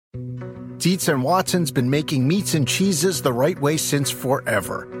Dietz and Watson's been making meats and cheeses the right way since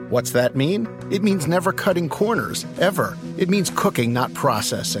forever. What's that mean? It means never cutting corners, ever. It means cooking, not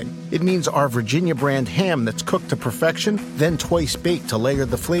processing. It means our Virginia brand ham that's cooked to perfection, then twice baked to layer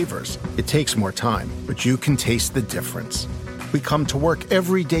the flavors. It takes more time, but you can taste the difference. We come to work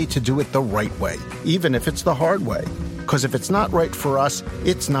every day to do it the right way, even if it's the hard way. Because if it's not right for us,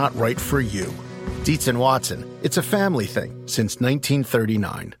 it's not right for you. Dietz and Watson, it's a family thing since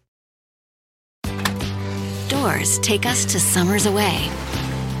 1939. Doors take us to summers away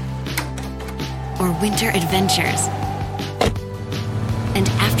or winter adventures and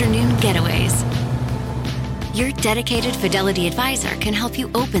afternoon getaways. Your dedicated Fidelity advisor can help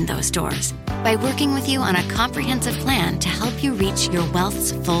you open those doors by working with you on a comprehensive plan to help you reach your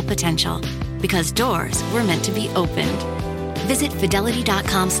wealth's full potential. Because doors were meant to be opened. Visit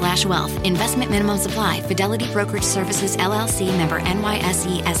fidelity.com/wealth. Investment minimum supply. Fidelity Brokerage Services, LLC, member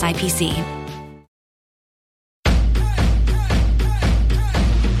NYSE SIPC.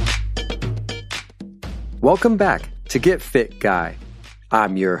 Welcome back to Get Fit Guy.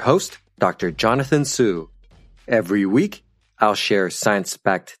 I'm your host, Dr. Jonathan Su. Every week, I'll share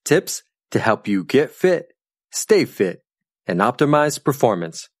science-backed tips to help you get fit, stay fit, and optimize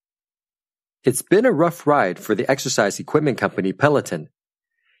performance. It's been a rough ride for the exercise equipment company Peloton.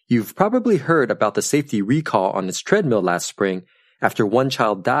 You've probably heard about the safety recall on its treadmill last spring after one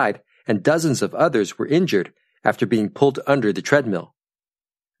child died and dozens of others were injured after being pulled under the treadmill.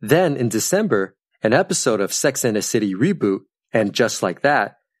 Then in December, an episode of Sex and the City reboot, and Just Like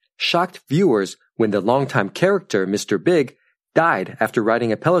That, shocked viewers when the longtime character Mr. Big died after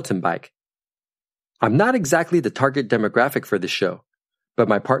riding a Peloton bike. I'm not exactly the target demographic for this show, but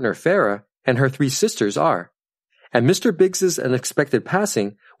my partner Farah and her 3 sisters are. And Mr. Biggs's unexpected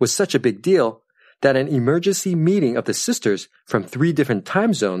passing was such a big deal that an emergency meeting of the sisters from 3 different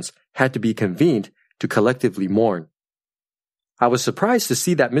time zones had to be convened to collectively mourn. I was surprised to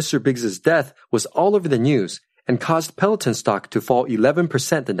see that Mr. Biggs's death was all over the news and caused Peloton stock to fall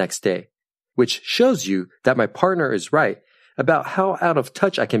 11% the next day, which shows you that my partner is right about how out of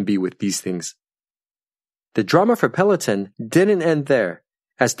touch I can be with these things. The drama for Peloton didn't end there,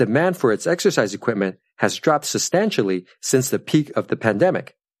 as demand for its exercise equipment has dropped substantially since the peak of the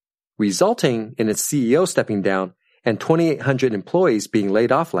pandemic, resulting in its CEO stepping down and 2,800 employees being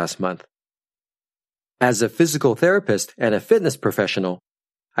laid off last month. As a physical therapist and a fitness professional,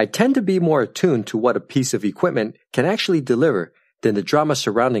 I tend to be more attuned to what a piece of equipment can actually deliver than the drama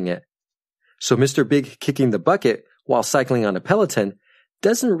surrounding it. So Mr. Big kicking the bucket while cycling on a Peloton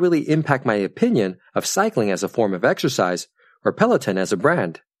doesn't really impact my opinion of cycling as a form of exercise or Peloton as a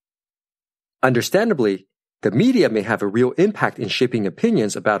brand. Understandably, the media may have a real impact in shaping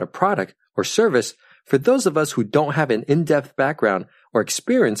opinions about a product or service for those of us who don't have an in-depth background or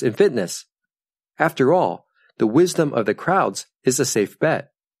experience in fitness. After all, the wisdom of the crowds is a safe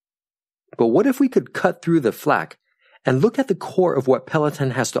bet. But what if we could cut through the flack and look at the core of what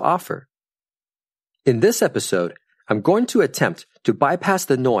Peloton has to offer? In this episode, I'm going to attempt to bypass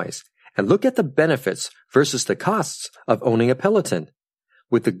the noise and look at the benefits versus the costs of owning a Peloton,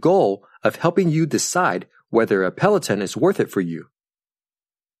 with the goal of helping you decide whether a Peloton is worth it for you.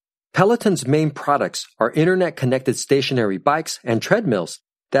 Peloton's main products are internet-connected stationary bikes and treadmills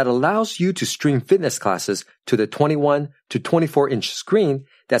that allows you to stream fitness classes to the 21 to 24-inch screen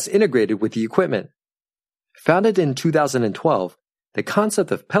that's integrated with the equipment. Founded in 2012, the concept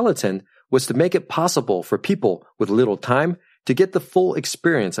of Peloton was to make it possible for people with little time to get the full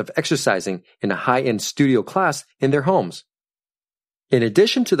experience of exercising in a high-end studio class in their homes. In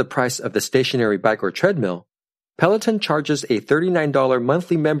addition to the price of the stationary bike or treadmill, Peloton charges a $39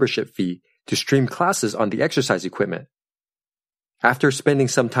 monthly membership fee to stream classes on the exercise equipment. After spending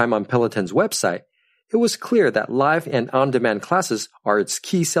some time on Peloton's website, it was clear that live and on-demand classes are its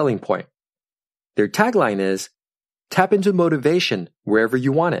key selling point. Their tagline is, "Tap into motivation wherever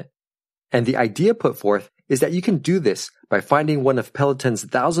you want it." And the idea put forth is that you can do this by finding one of Peloton's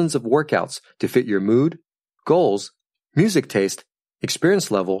thousands of workouts to fit your mood, goals, music taste,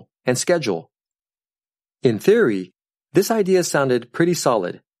 experience level, and schedule. In theory, this idea sounded pretty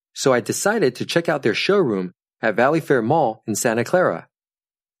solid, so I decided to check out their showroom at Valley Fair Mall in Santa Clara.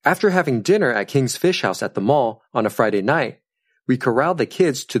 After having dinner at King's Fish House at the mall on a Friday night, we corralled the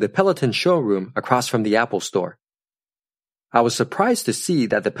kids to the Peloton showroom across from the Apple Store. I was surprised to see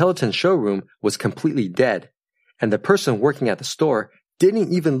that the Peloton showroom was completely dead, and the person working at the store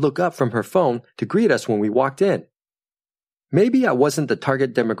didn't even look up from her phone to greet us when we walked in. Maybe I wasn't the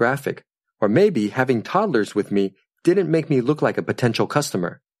target demographic, or maybe having toddlers with me didn't make me look like a potential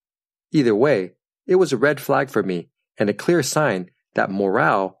customer. Either way, it was a red flag for me and a clear sign that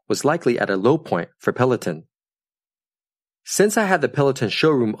morale was likely at a low point for Peloton. Since I had the Peloton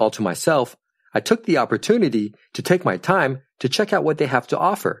showroom all to myself, I took the opportunity to take my time to check out what they have to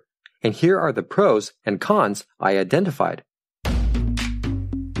offer, and here are the pros and cons I identified.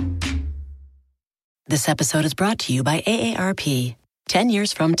 This episode is brought to you by AARP. 10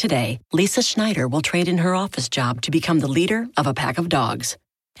 years from today, Lisa Schneider will trade in her office job to become the leader of a pack of dogs.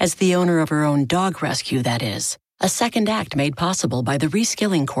 As the owner of her own dog rescue, that is. A second act made possible by the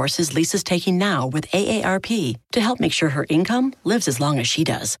reskilling courses Lisa's taking now with AARP to help make sure her income lives as long as she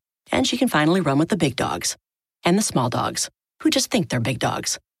does. And she can finally run with the big dogs. And the small dogs, who just think they're big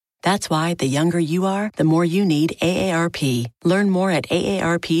dogs. That's why the younger you are, the more you need AARP. Learn more at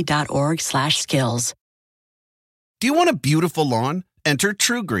aarp.org/skills. Do you want a beautiful lawn? Enter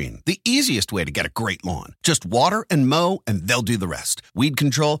TruGreen, the easiest way to get a great lawn. Just water and mow, and they'll do the rest. Weed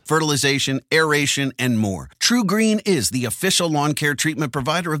control, fertilization, aeration, and more. TruGreen is the official lawn care treatment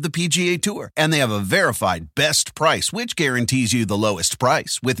provider of the PGA Tour, and they have a verified best price, which guarantees you the lowest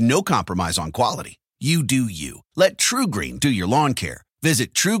price with no compromise on quality. You do you. Let TruGreen do your lawn care.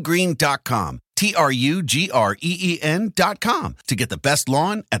 Visit TruGreen.com, TruGreen.com, to get the best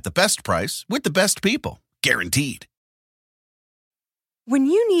lawn at the best price with the best people. Guaranteed. When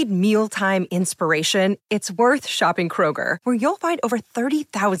you need mealtime inspiration, it's worth shopping Kroger, where you'll find over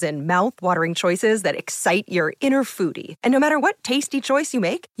 30,000 mouth-watering choices that excite your inner foodie. And no matter what tasty choice you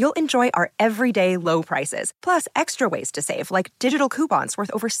make, you'll enjoy our everyday low prices, plus extra ways to save, like digital coupons worth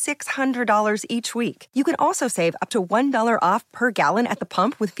over $600 each week. You can also save up to $1 off per gallon at the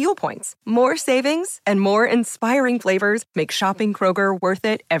pump with fuel points. More savings and more inspiring flavors make shopping Kroger worth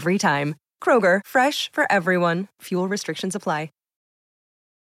it every time. Kroger, fresh for everyone. Fuel restrictions apply.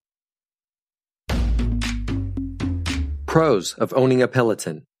 Pros of owning a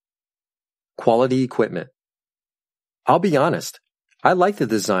Peloton. Quality equipment. I'll be honest, I like the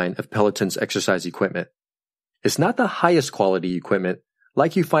design of Peloton's exercise equipment. It's not the highest quality equipment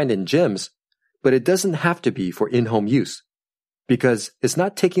like you find in gyms, but it doesn't have to be for in-home use, because it's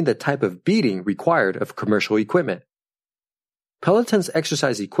not taking the type of beating required of commercial equipment. Peloton's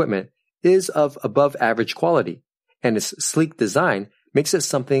exercise equipment is of above average quality, and its sleek design makes it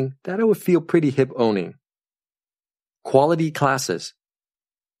something that I would feel pretty hip owning. Quality classes.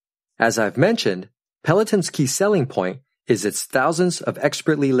 As I've mentioned, Peloton's key selling point is its thousands of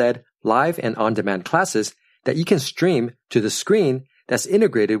expertly led live and on-demand classes that you can stream to the screen that's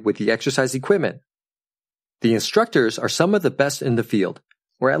integrated with the exercise equipment. The instructors are some of the best in the field,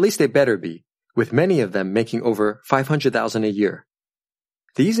 or at least they better be, with many of them making over $500,000 a year.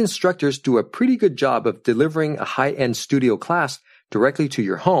 These instructors do a pretty good job of delivering a high-end studio class directly to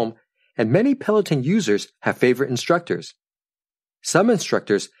your home, and many Peloton users have favorite instructors. Some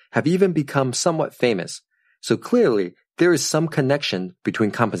instructors have even become somewhat famous, so clearly there is some connection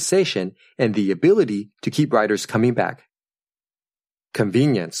between compensation and the ability to keep riders coming back.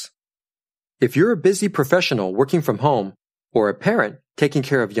 Convenience. If you're a busy professional working from home, or a parent taking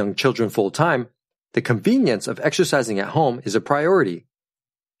care of young children full-time, the convenience of exercising at home is a priority.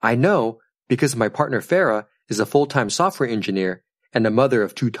 I know because my partner Farah is a full-time software engineer and a mother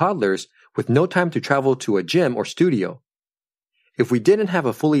of 2 toddlers with no time to travel to a gym or studio. If we didn't have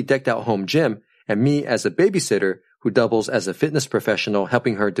a fully decked out home gym and me as a babysitter who doubles as a fitness professional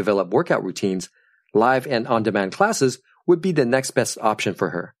helping her develop workout routines, live and on-demand classes would be the next best option for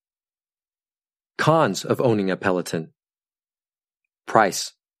her. Cons of owning a Peloton.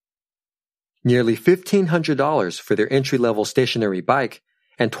 Price. Nearly $1,500 for their entry-level stationary bike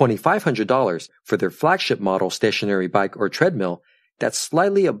and $2,500 for their flagship model stationary bike or treadmill that's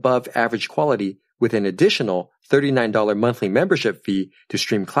slightly above average quality with an additional $39 monthly membership fee to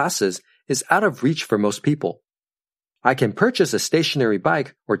stream classes is out of reach for most people. I can purchase a stationary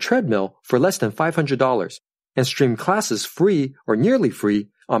bike or treadmill for less than $500 and stream classes free or nearly free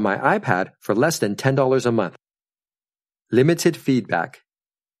on my iPad for less than $10 a month. Limited feedback.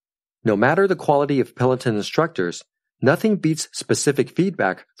 No matter the quality of Peloton instructors, nothing beats specific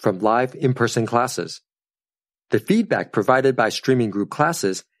feedback from live in-person classes. The feedback provided by streaming group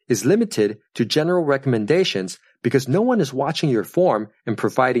classes is limited to general recommendations because no one is watching your form and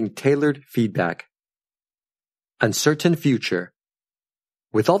providing tailored feedback. Uncertain future.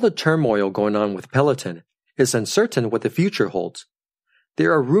 With all the turmoil going on with Peloton, it's uncertain what the future holds.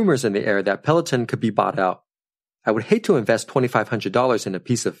 There are rumors in the air that Peloton could be bought out. I would hate to invest $2,500 in a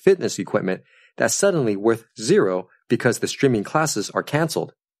piece of fitness equipment that's suddenly worth $0 because the streaming classes are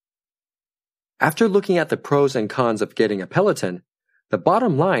canceled. After looking at the pros and cons of getting a Peloton, the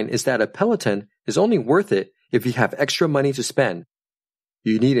bottom line is that a Peloton is only worth it if you have extra money to spend.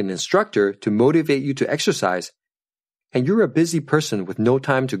 You need an instructor to motivate you to exercise. and you're a busy person with no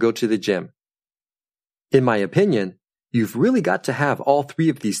time to go to the gym. In my opinion, you've really got to have all three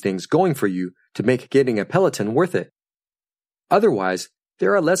of these things going for you to make getting a Peloton worth it. Otherwise,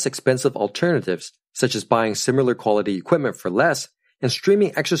 there are less expensive alternatives, such as buying similar quality equipment for less and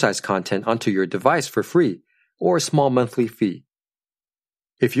streaming exercise content onto your device for free or a small monthly fee.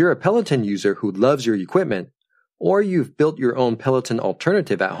 If you're a Peloton user who loves your equipment, or you've built your own Peloton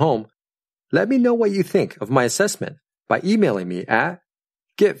alternative at home, let me know what you think of my assessment by emailing me at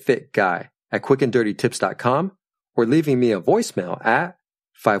getfitguy@quickanddirtytips.com or leaving me a voicemail at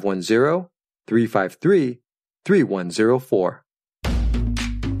 510-353-3104.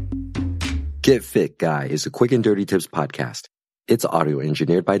 Get Fit Guy is a Quick and Dirty Tips podcast. It's audio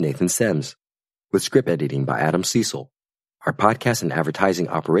engineered by Nathan Sems, with script editing by Adam Cecil. Our podcast and advertising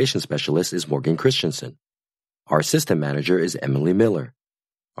operations specialist is Morgan Christensen. Our assistant manager is Emily Miller.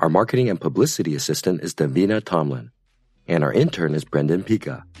 Our marketing and publicity assistant is Davina Tomlin. And our intern is Brendan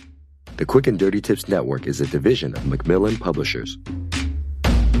Pica. The Quick and Dirty Tips Network is a division of Macmillan Publishers.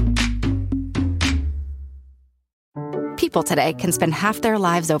 People today can spend half their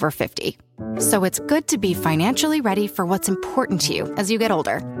lives over 50. So it's good to be financially ready for what's important to you as you get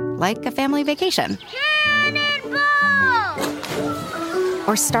older, like a family vacation.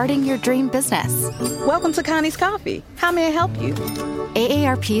 Or starting your dream business. Welcome to Connie's Coffee. How may I help you?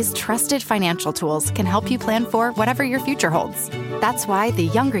 AARP's trusted financial tools can help you plan for whatever your future holds. That's why the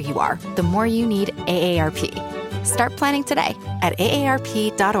younger you are, the more you need AARP. Start planning today at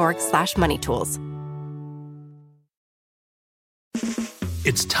aarp.org/moneytools.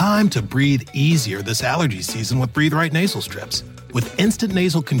 It's time to breathe easier this allergy season with Breathe Right nasal strips. With instant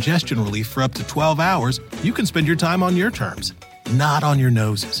nasal congestion relief for up to 12 hours, you can spend your time on your terms, not on your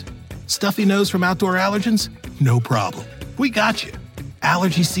noses. Stuffy nose from outdoor allergens? No problem. We got you.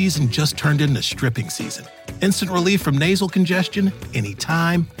 Allergy season just turned into stripping season. Instant relief from nasal congestion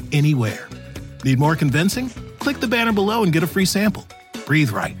anytime, anywhere. Need more convincing? Click the banner below and get a free sample.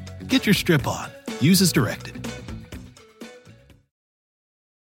 Breathe Right. Get your strip on. Use as directed.